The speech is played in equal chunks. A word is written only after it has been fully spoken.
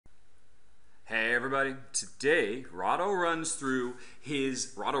Hey everybody, today Rahdo runs through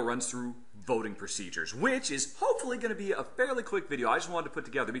his Rahdo Runs Through voting procedures, which is hopefully going to be a fairly quick video I just wanted to put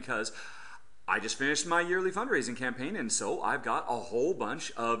together because I just finished my yearly fundraising campaign, and so I've got a whole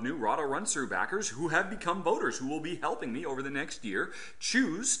bunch of new Rahdo Runs Through backers who have become voters who will be helping me over the next year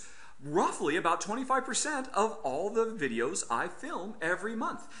choose roughly about 25% of all the videos I film every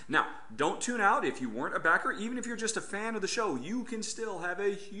month. Now, don't tune out if you weren't a backer. Even if you're just a fan of the show, you can still have a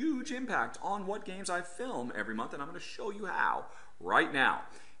huge impact on what games I film every month, and I'm going to show you how right now.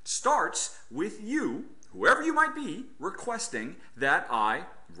 It starts with you, whoever you might be, requesting that I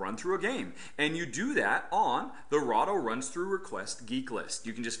run through a game. And you do that on the Rahdo Runs Through request geek list.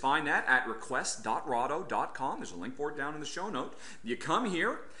 You can just find that at request.rahdo.com. There's a link for it down in the show note. You come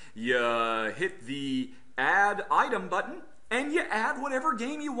here, you hit the add item button, and you add whatever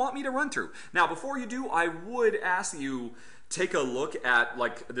game you want me to run through. Now, before you do, I would ask that you take a look at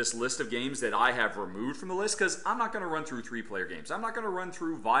this list of games that I have removed from the list, because I'm not going to run through 3-player games. I'm not going to run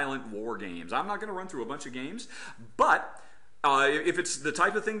through violent war games. I'm not going to run through a bunch of games. But if it's the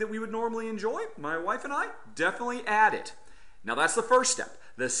type of thing that we would normally enjoy, my wife and I definitely add it. Now that's the first step.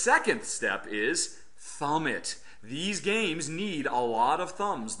 The second step is thumb it. These games need a lot of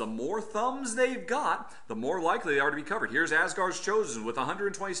thumbs. The more thumbs they've got, the more likely they are to be covered. Here's Asgard's Chosen with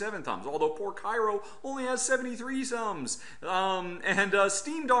 127 thumbs, although poor Cairo only has 73 thumbs, and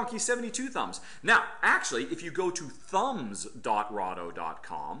Steam Donkey 72 thumbs. Now, actually, if you go to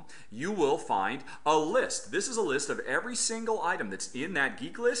thumbs.rahdo.com, you will find a list. This is a list of every single item that's in that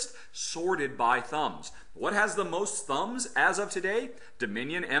geek list sorted by thumbs. What has the most thumbs as of today?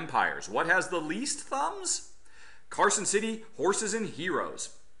 Dominion Empires. What has the least thumbs? Carson City Horses and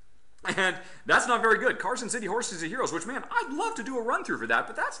Heroes. And that's not very good. Carson City Horses and Heroes, which, man, I'd love to do a run-through for that,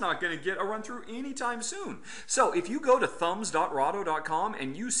 but that's not going to get a run-through anytime soon. So if you go to thumbs.rahdo.com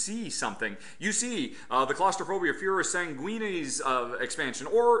and you see something, you see the Claustrophobia Furor Sanguinis expansion,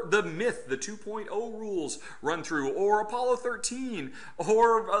 or the Myth, the 2.0 rules run-through, or Apollo 13,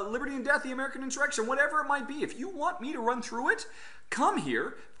 or Liberty and Death, the American Insurrection, whatever it might be, if you want me to run through it, come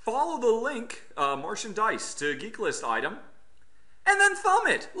here, follow the link, Martian Dice to Geek List item, and then thumb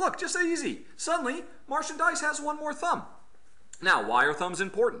it. Look, just so easy. Suddenly, Martian Dice has one more thumb. Now, why are thumbs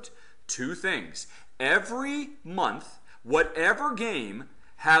important? Two things. Every month, whatever game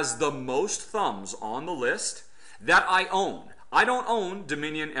has the most thumbs on the list that I own. I don't own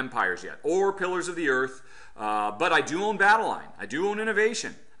Dominion Empires yet, or Pillars of the Earth, but I do own Battleline. I do own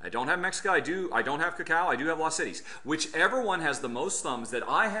Innovation. I don't have Mexico, I don't have Cacao, I do have Lost Cities. Whichever one has the most thumbs that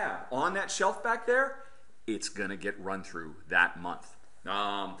I have on that shelf back there, it's going to get run through that month.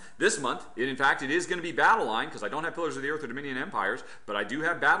 This month, in fact, it is going to be Battleline, because I don't have Pillars of the Earth or Dominion Empires, but I do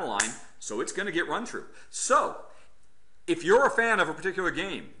have Battleline, so it's going to get run through. So, if you're a fan of a particular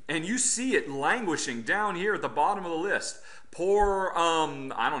game, and you see it languishing down here at the bottom of the list, poor,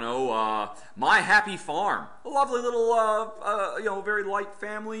 I don't know, My Happy Farm, a lovely little, very light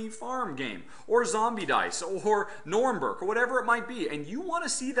family farm game, or Zombie Dice, or Nuremberg, or whatever it might be, and you want to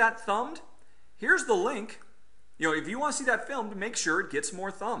see that thumbed, here's the link. If you want to see that filmed, make sure it gets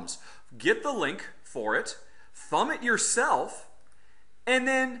more thumbs. Get the link for it, thumb it yourself, and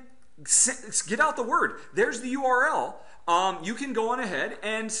then get out the word. There's the URL. You can go on ahead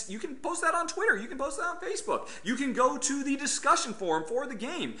and you can post that on Twitter. You can post that on Facebook. You can go to the discussion forum for the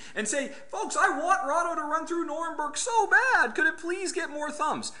game and say, folks, I want Rahdo to run through Nuremberg so bad. Could it please get more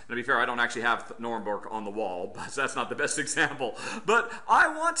thumbs? Now, to be fair, I don't actually have Nuremberg on the wall, but that's not the best example. But I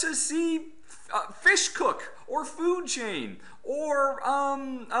want to see Fish Cook or Food Chain or a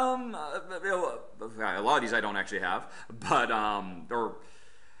lot of these I don't actually have, but or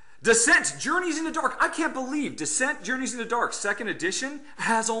Descent, Journeys into Dark. I can't believe Descent, Journeys into Dark, 2nd edition,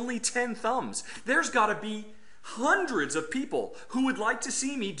 has only 10 thumbs. There's got to be hundreds of people who would like to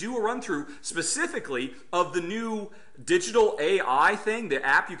see me do a run-through specifically of the new digital AI thing, the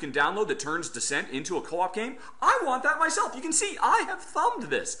app you can download that turns Descent into a co-op game. I want that myself. You can see I have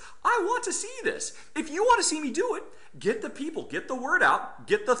thumbed this. I want to see this. If you want to see me do it, get the people, get the word out,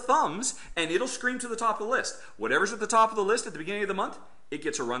 get the thumbs, and it'll scream to the top of the list. Whatever's at the top of the list at the beginning of the month, it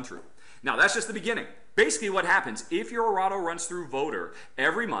gets a run-through. Now, that's just the beginning. Basically, what happens, if you're a Rahdo Runs Through voter,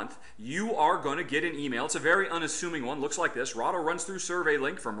 every month, you are going to get an email. It's a very unassuming one. Looks like this. Rahdo Runs Through survey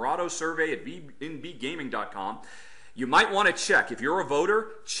link from rahdosurvey@nbgaming.com. You might want to check. If you're a voter,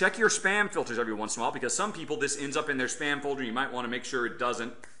 check your spam filters every once in a while, because some people, this ends up in their spam folder. You might want to make sure it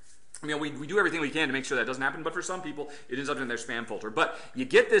doesn't. I mean, we do everything we can to make sure that doesn't happen, but for some people, it ends up in their spam filter. But you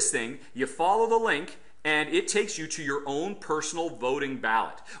get this thing, you follow the link, and it takes you to your own personal voting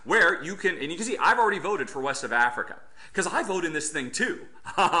ballot, where you can, and you can see I've already voted for West of Africa, because I vote in this thing too.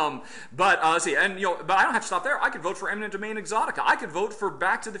 Let's see, and but I don't have to stop there. I could vote for Eminent Domain Exotica. I could vote for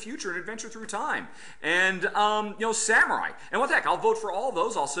Back to the Future and Adventure Through Time, and Samurai. And what the heck, I'll vote for all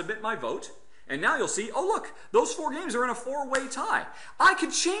those. I'll submit my vote. And now you'll see, oh look, those 4 games are in a 4-way tie. I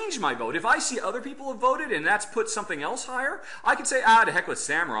could change my vote. If I see other people have voted and that's put something else higher, I could say, to heck with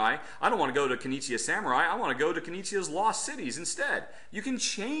Samurai. I don't want to go to Kenichiya Samurai. I want to go to Kenichiya's Lost Cities instead. You can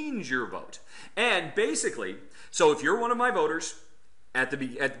change your vote. And basically, so if you're one of my voters,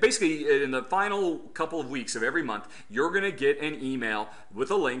 basically in the final couple of weeks of every month, you're going to get an email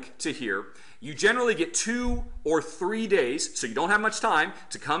with a link to here. You generally get 2 or 3 days, so you don't have much time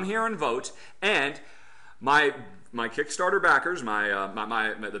to come here and vote. And my Kickstarter backers,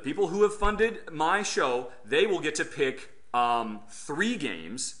 the people who have funded my show, they will get to pick 3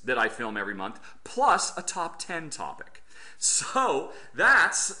 games that I film every month, plus a top 10 topic. So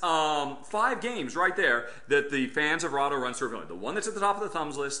that's 5 games right there that the fans of Rahdo Runs Through. The one that's at the top of the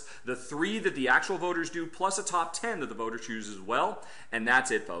thumbs list, the 3 that the actual voters do, plus a top 10 that the voter chooses as well. And that's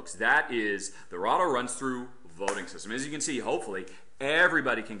it, folks. That is the Rahdo Runs Through voting system. As you can see, hopefully,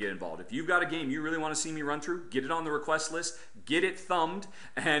 everybody can get involved. If you've got a game you really want to see me run through, get it on the request list, get it thumbed.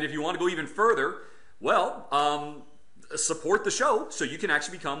 And if you want to go even further, well, support the show so you can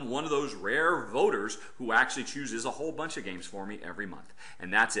actually become one of those rare voters who actually chooses a whole bunch of games for me every month.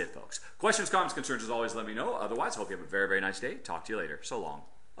 And that's it, folks. Questions, comments, concerns, as always, let me know. Otherwise, I hope you have a very, very nice day. Talk to you later. So long.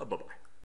 Bye-bye.